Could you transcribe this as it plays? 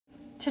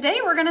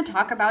Today we're going to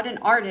talk about an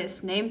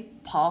artist named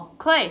Paul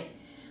Klee.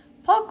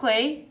 Paul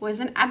Klee was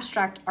an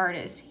abstract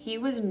artist. He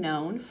was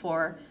known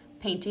for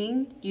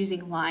painting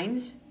using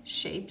lines,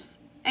 shapes,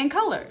 and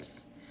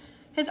colors.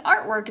 His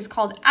artwork is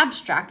called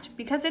abstract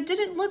because it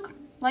didn't look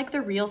like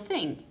the real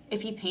thing.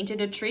 If he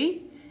painted a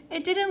tree,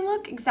 it didn't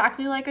look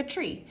exactly like a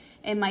tree.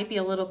 It might be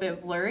a little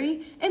bit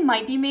blurry. It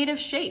might be made of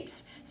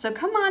shapes. So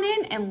come on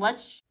in and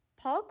let's...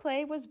 Paul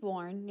Klee was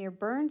born near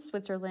Bern,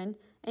 Switzerland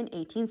in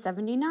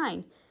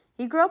 1879.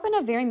 He grew up in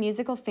a very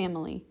musical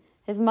family.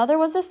 His mother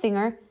was a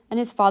singer and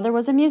his father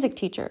was a music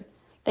teacher.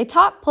 They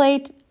taught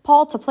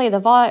Paul to play the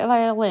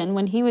violin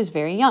when he was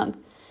very young.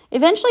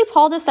 Eventually,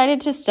 Paul decided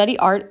to study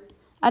art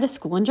at a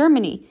school in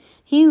Germany.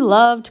 He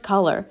loved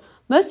color.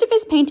 Most of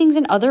his paintings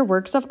and other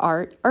works of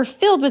art are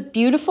filled with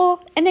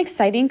beautiful and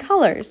exciting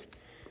colors.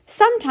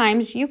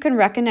 Sometimes you can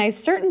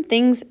recognize certain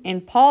things in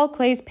Paul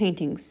Klee's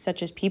paintings,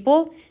 such as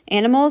people,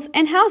 animals,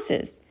 and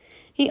houses.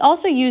 He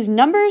also used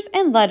numbers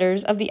and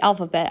letters of the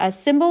alphabet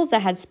as symbols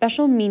that had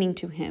special meaning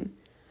to him.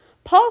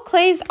 Paul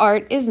Klee's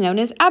art is known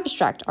as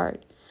abstract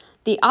art.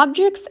 The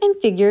objects and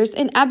figures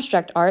in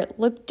abstract art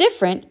look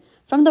different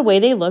from the way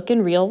they look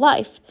in real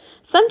life.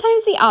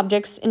 Sometimes the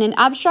objects in an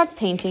abstract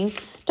painting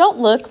don't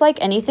look like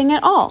anything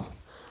at all.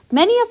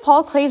 Many of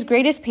Paul Klee's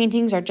greatest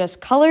paintings are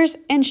just colors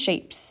and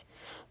shapes.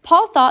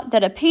 Paul thought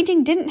that a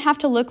painting didn't have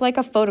to look like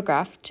a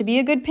photograph to be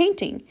a good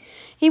painting.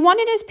 He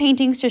wanted his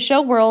paintings to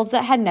show worlds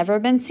that had never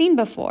been seen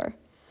before.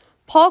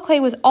 Paul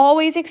Klee was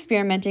always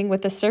experimenting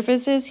with the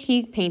surfaces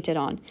he painted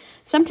on.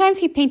 Sometimes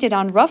he painted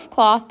on rough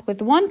cloth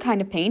with one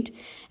kind of paint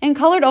and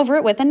colored over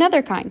it with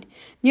another kind.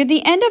 Near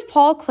the end of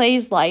Paul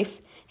Klee's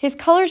life, his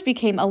colors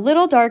became a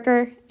little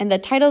darker and the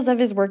titles of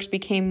his works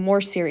became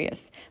more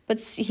serious. But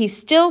he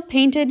still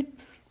painted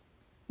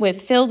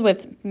filled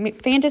with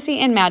fantasy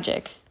and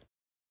magic.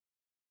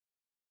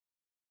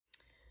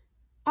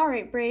 All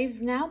right,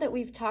 Braves, now that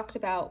we've talked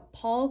about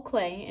Paul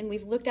Klee and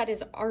we've looked at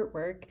his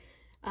artwork,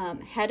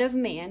 Head of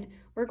Man,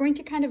 we're going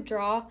to kind of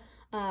draw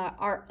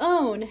our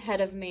own Head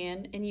of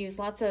Man and use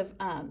lots of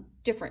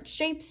different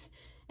shapes.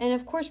 And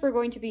of course, we're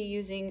going to be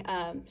using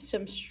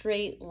some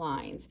straight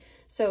lines.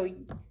 So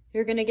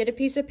you're going to get a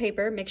piece of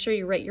paper. Make sure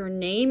you write your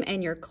name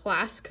and your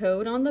class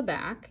code on the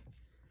back.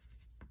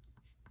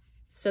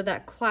 So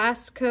that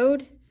class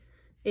code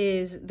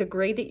is the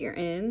grade that you're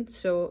in.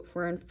 So if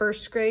we're in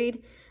first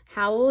grade,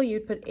 Howell,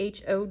 you'd put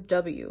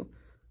H-O-W.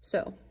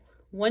 So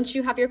once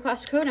you have your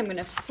class code, I'm going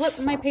to flip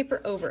my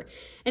paper over.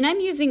 And I'm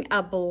using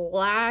a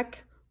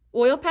black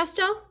oil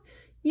pastel.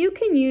 You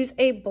can use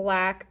a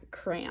black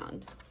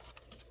crayon.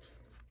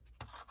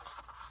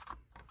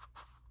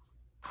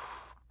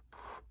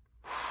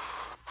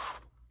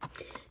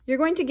 You're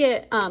going to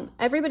get,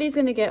 everybody's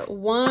going to get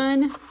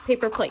one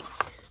paper plate.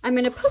 I'm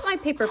going to put my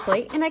paper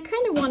plate, and I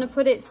kind of want to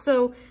put it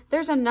so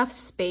there's enough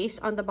space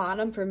on the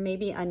bottom for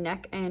maybe a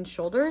neck and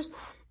shoulders.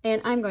 And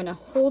I'm going to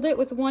hold it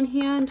with one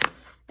hand,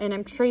 and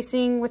I'm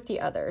tracing with the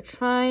other,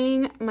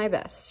 trying my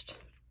best.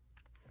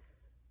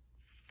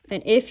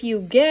 And if you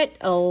get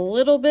a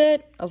little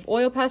bit of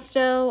oil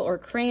pastel or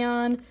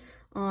crayon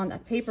on a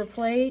paper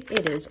plate,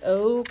 it is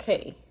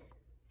okay.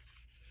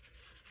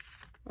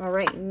 All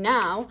right,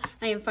 now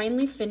I am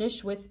finally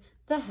finished with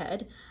the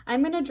head.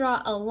 I'm going to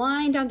draw a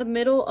line down the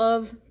middle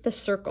of the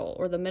circle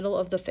or the middle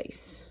of the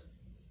face.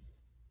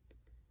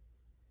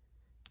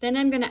 Then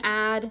I'm going to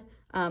add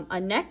a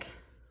neck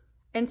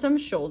and some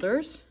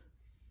shoulders.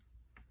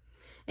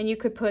 And you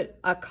could put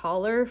a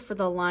collar for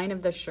the line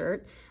of the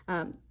shirt.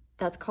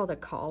 That's called a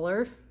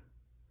collar.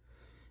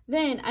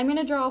 Then I'm going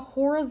to draw a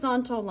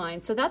horizontal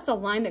line. So that's a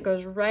line that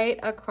goes right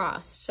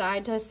across,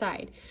 side to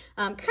side,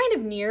 kind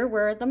of near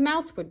where the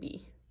mouth would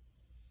be.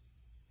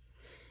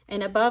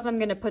 And above, I'm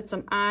going to put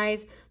some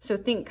eyes. So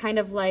think kind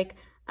of like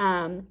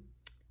an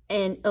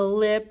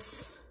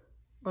ellipse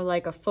or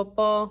like a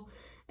football.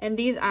 And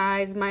these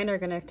eyes, mine are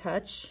going to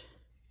touch.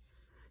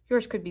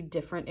 Yours could be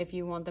different if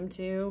you want them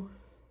to.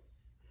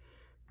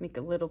 Make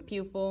a little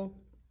pupil.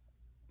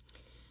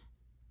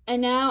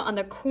 And now on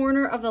the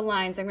corner of the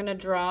lines, I'm going to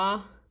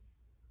draw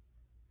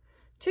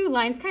two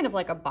lines, kind of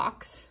like a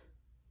box.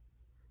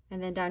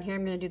 And then down here,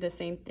 I'm going to do the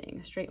same thing.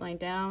 A straight line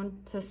down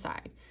to the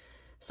side.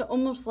 So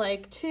almost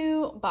like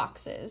two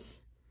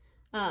boxes.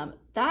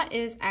 That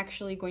is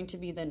actually going to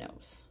be the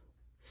nose.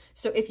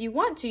 So if you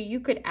want to,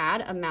 you could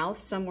add a mouth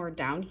somewhere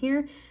down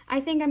here. I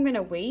think I'm going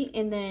to wait,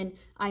 and then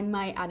I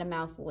might add a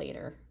mouth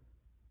later.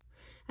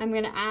 I'm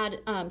going to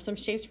add some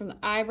shapes from the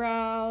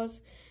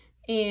eyebrows,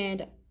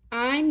 and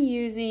I'm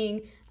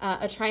using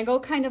a triangle,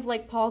 kind of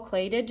like Paul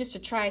Klee did, just to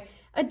try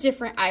a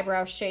different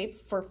eyebrow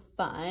shape for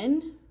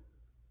fun.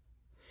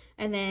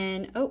 And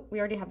then, oh, we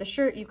already have the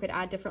shirt. You could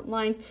add different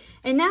lines.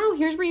 And now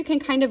here's where you can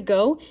kind of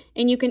go,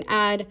 and you can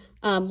add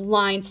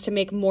lines to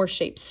make more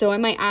shapes. So I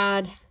might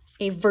add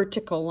a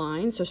vertical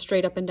line, so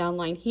straight up and down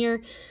line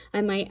here.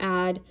 I might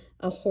add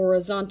a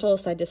horizontal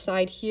side to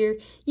side here.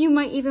 You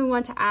might even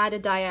want to add a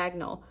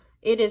diagonal.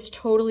 It is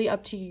totally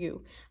up to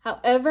you.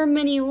 However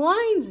many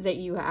lines that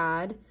you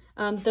add,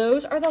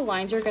 those are the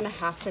lines you're going to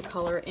have to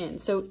color in.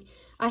 So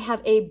I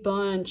have a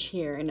bunch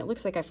here, and it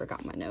looks like I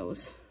forgot my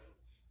nose.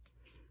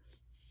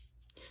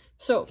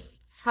 So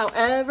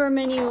however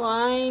many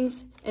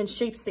lines and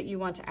shapes that you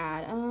want to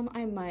add,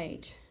 I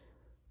might,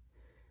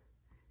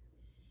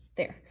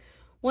 there.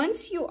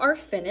 Once you are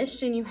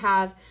finished and you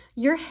have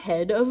your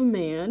head of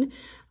man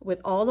with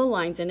all the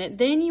lines in it,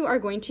 then you are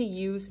going to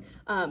use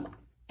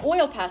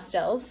oil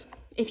pastels.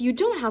 If you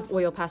don't have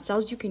oil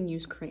pastels, you can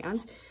use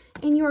crayons,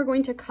 and you are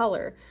going to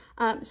color.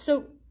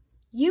 So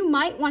you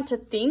might want to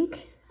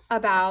think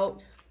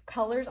about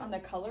colors on the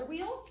color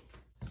wheel.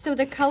 So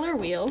the color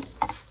wheel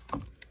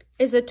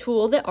is a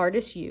tool that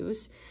artists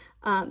use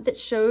that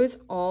shows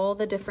all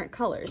the different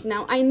colors.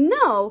 Now, I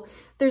know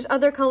there's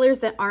other colors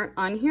that aren't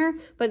on here,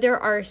 but there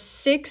are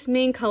 6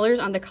 main colors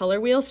on the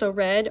color wheel. So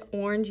red,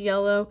 orange,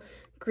 yellow,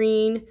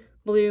 green,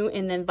 blue,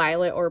 and then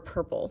violet or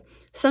purple.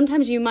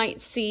 Sometimes you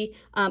might see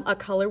a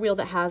color wheel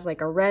that has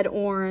like a red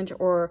orange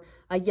or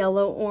a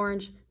yellow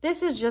orange.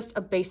 This is just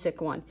a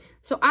basic one.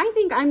 So I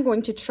think I'm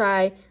going to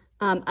try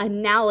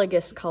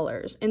analogous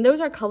colors, and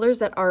those are colors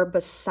that are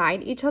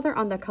beside each other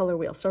on the color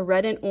wheel. So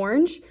red and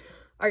orange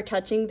are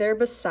touching, they're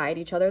beside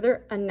each other,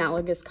 they're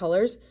analogous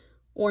colors.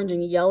 Orange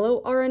and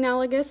yellow are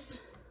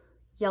analogous,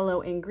 yellow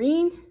and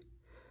green,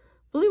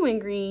 blue and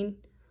green,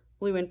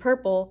 blue and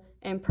purple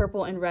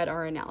and red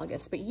are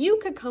analogous. But you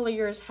could color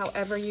yours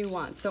however you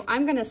want. So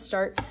I'm gonna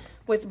start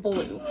with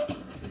blue,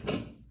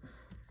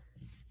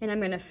 and I'm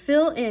gonna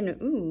fill in,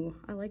 ooh,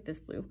 I like this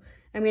blue.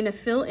 I'm gonna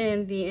fill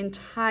in the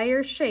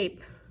entire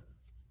shape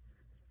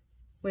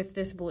with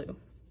this blue.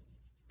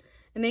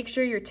 And make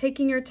sure you're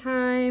taking your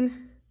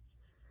time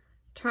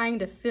trying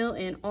to fill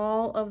in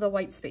all of the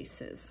white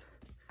spaces.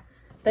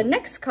 The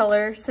next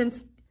color,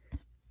 since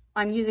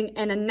I'm using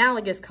an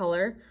analogous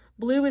color,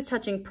 blue is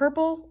touching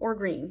purple or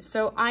green.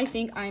 So I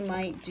think I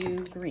might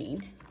do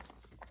green.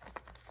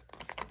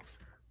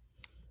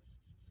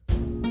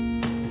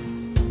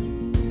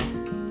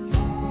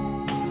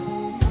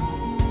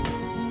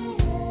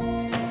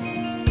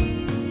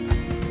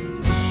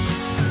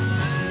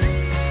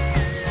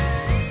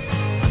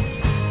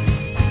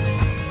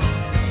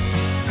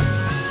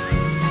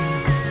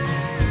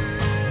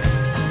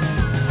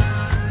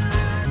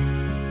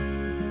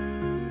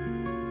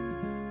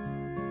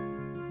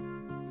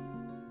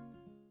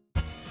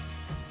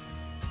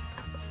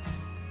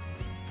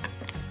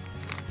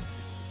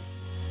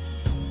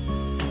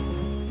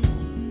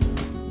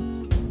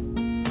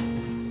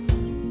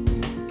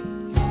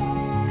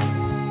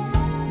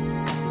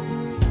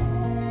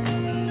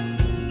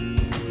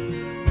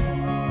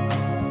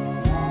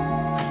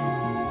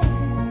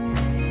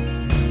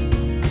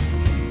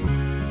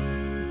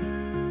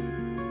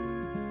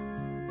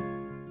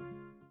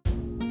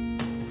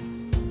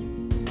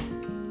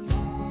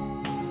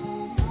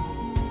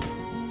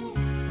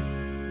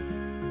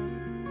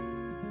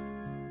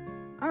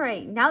 All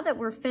right, now that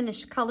we're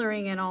finished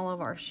coloring in all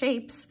of our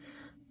shapes,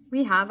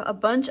 we have a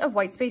bunch of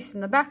white space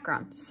in the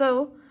background.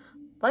 So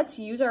let's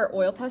use our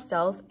oil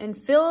pastels and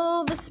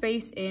fill the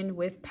space in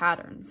with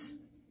patterns.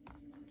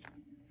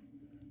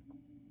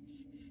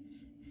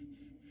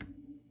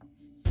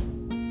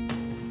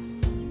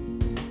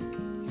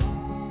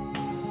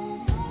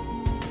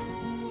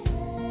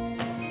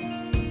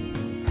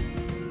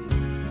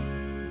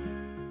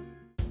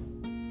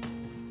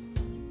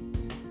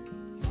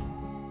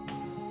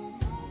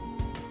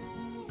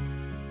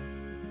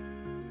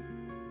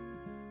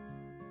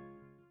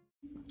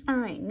 All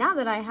right, now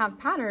that I have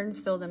patterns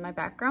filled in my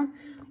background,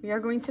 we are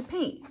going to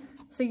paint.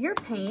 So your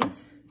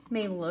paint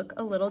may look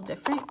a little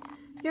different.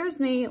 Yours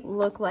may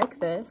look like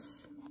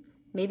this.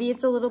 Maybe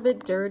it's a little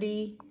bit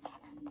dirty.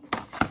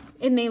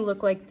 It may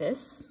look like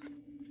this,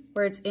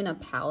 where it's in a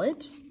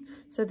palette.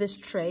 So this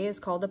tray is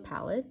called a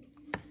palette.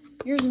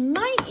 Yours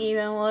might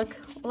even look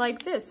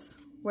like this,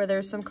 where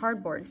there's some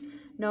cardboard.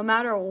 No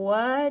matter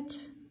what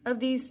of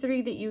these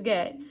 3 that you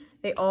get,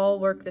 they all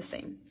work the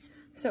same.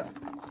 So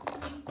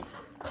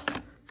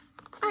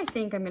I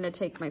think I'm gonna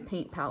take my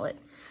paint palette.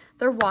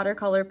 They're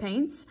watercolor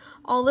paints.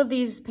 All of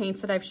these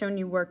paints that I've shown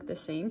you work the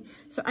same.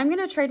 So I'm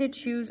gonna try to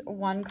choose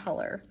one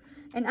color.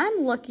 And I'm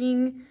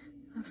looking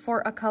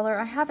for a color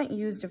I haven't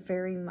used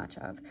very much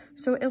of.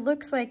 So it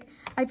looks like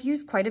I've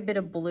used quite a bit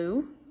of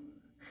blue.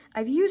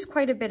 I've used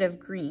quite a bit of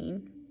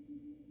green.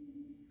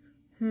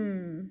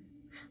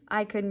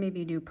 I could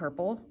maybe do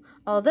purple.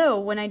 Although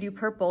when I do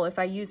purple, if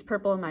I use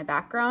purple in my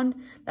background,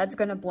 that's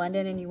gonna blend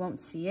in and you won't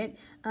see it.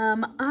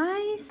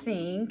 I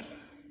think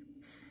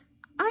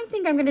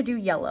I'm gonna do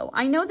yellow.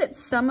 I know that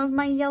some of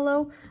my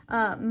yellow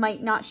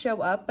might not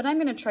show up, but I'm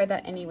gonna try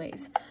that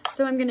anyways.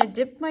 So I'm gonna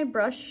dip my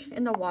brush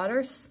in the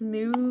water,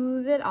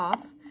 smooth it off.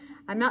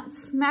 I'm not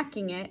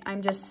smacking it,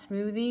 I'm just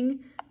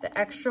smoothing the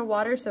extra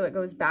water so it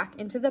goes back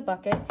into the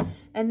bucket.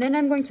 And then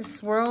I'm going to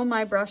swirl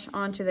my brush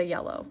onto the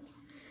yellow.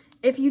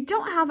 If you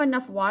don't have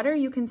enough water,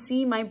 you can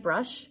see my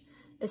brush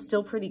is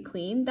still pretty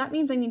clean. That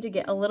means I need to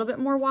get a little bit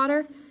more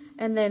water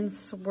and then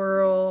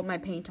swirl my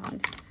paint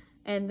on.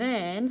 And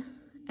then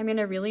I'm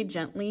gonna really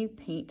gently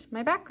paint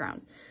my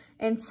background.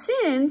 And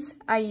since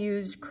I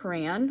used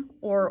crayon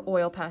or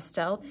oil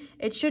pastel,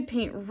 it should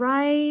paint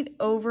right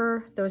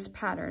over those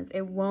patterns.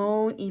 It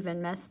won't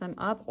even mess them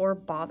up or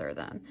bother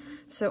them.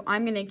 So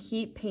I'm gonna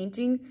keep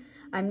painting.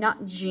 I'm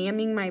not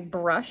jamming my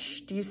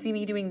brush. Do you see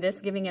me doing this,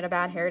 giving it a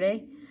bad hair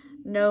day?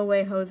 No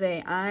way,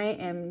 Jose. I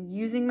am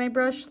using my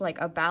brush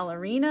like a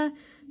ballerina.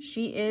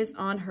 She is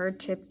on her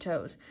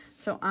tiptoes.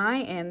 So I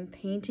am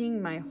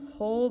painting my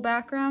whole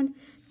background,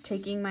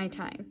 taking my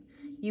time.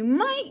 You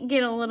might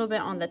get a little bit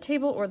on the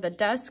table or the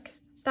desk.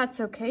 That's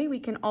okay. We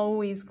can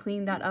always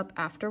clean that up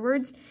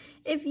afterwards.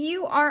 If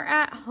you are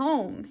at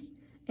home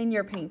and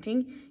you're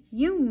painting,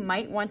 you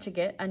might want to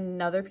get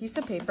another piece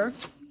of paper,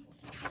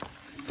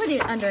 put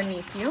it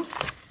underneath you,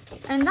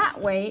 and that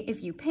way,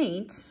 if you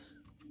paint,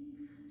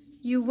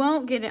 you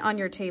won't get it on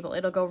your table.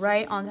 It'll go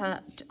right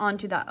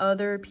onto that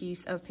other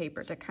piece of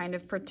paper to kind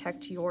of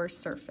protect your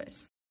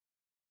surface.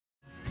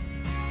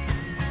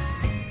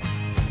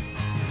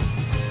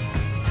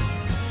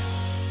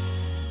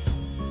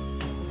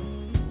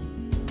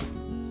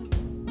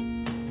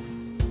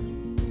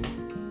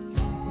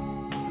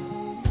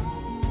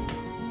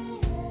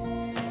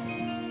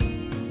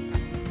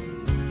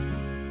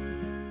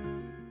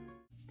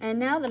 And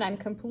now that I'm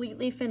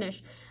completely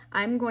finished,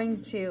 I'm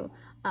going to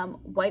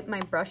wipe my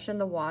brush in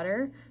the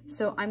water.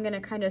 So I'm gonna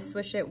kind of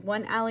swish it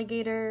 1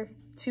 alligator,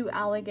 2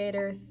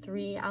 alligator,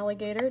 3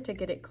 alligator to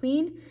get it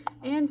clean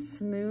and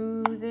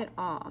smooth it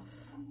off.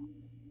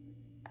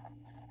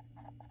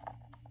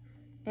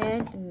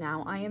 And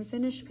now I am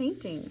finished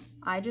painting.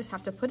 I just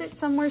have to put it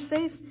somewhere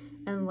safe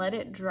and let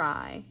it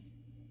dry.